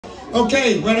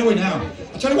Okay, where are we now?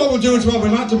 I'll tell you what we'll do as well.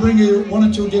 We'd like to bring you one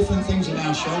or two different things in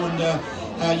our show,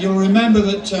 and you'll remember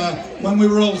that when we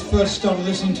were all first started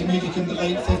listening to music in the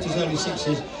late 50s, early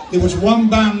 60s, there was one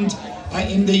band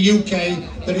in the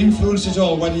UK that influenced us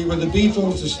all, whether you were the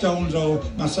Beatles, the Stones, or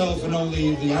myself and all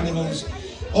the Animals,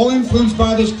 all influenced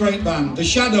by this great band, the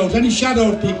Shadows. Any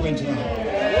Shadows people in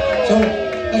tonight? So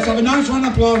let's have a nice round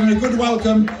of applause and a good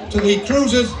welcome to the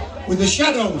Cruisers with the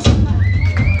Shadows.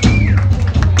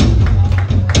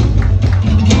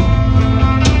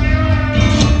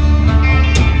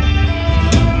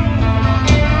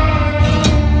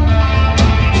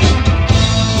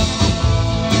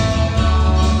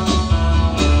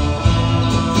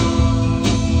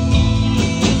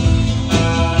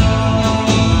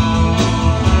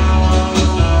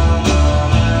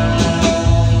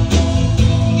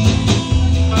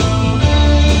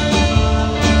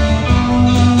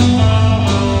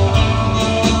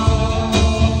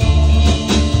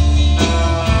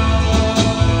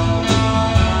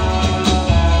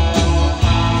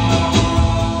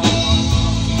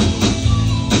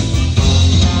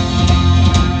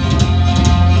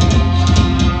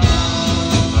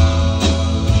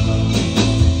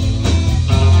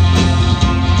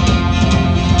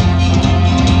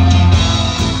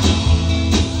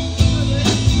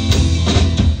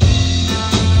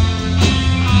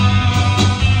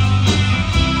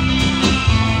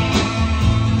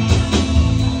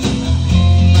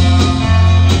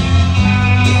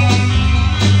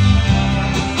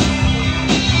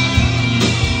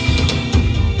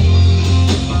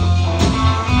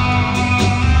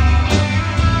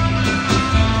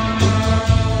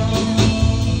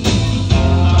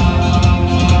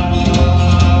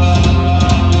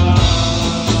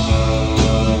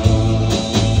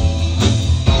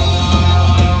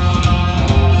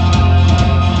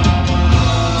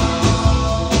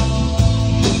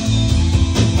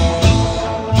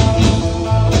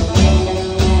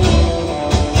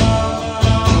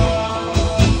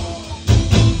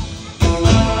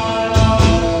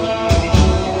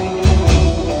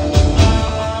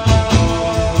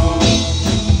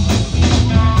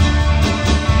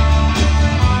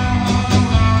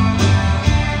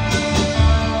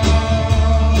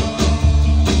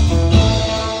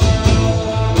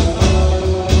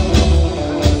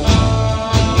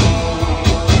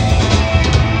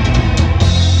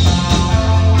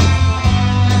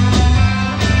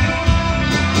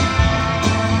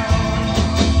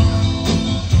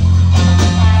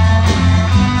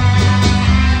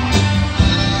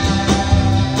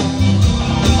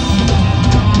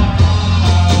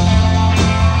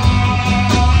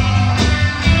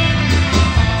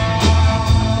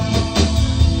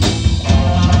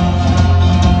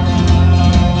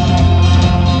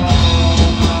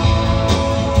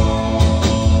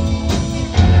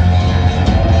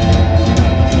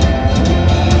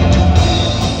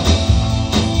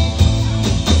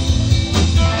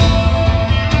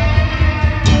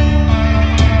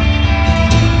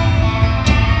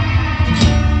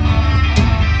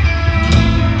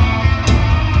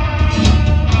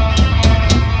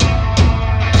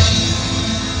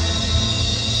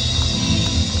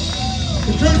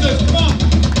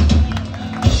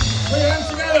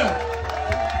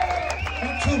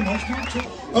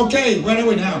 Okay, where are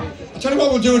we now? I'll tell you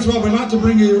what we'll do as well. We'd like to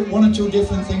bring you one or two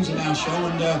different things in our show,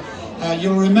 and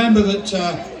you'll remember that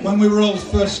when we were all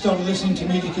first started listening to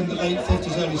music in the late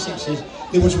 50s, early 60s,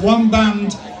 there was one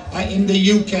band in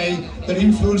the UK that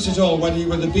influenced us all, whether you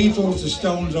were the Beatles, the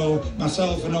Stones, or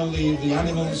myself and all the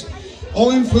Animals,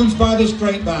 all influenced by this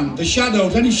great band, the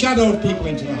Shadows. Any Shadows people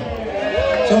in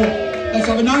tonight? So let's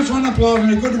have a nice round of applause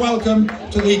and a good welcome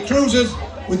to the Cruisers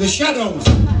with the Shadows.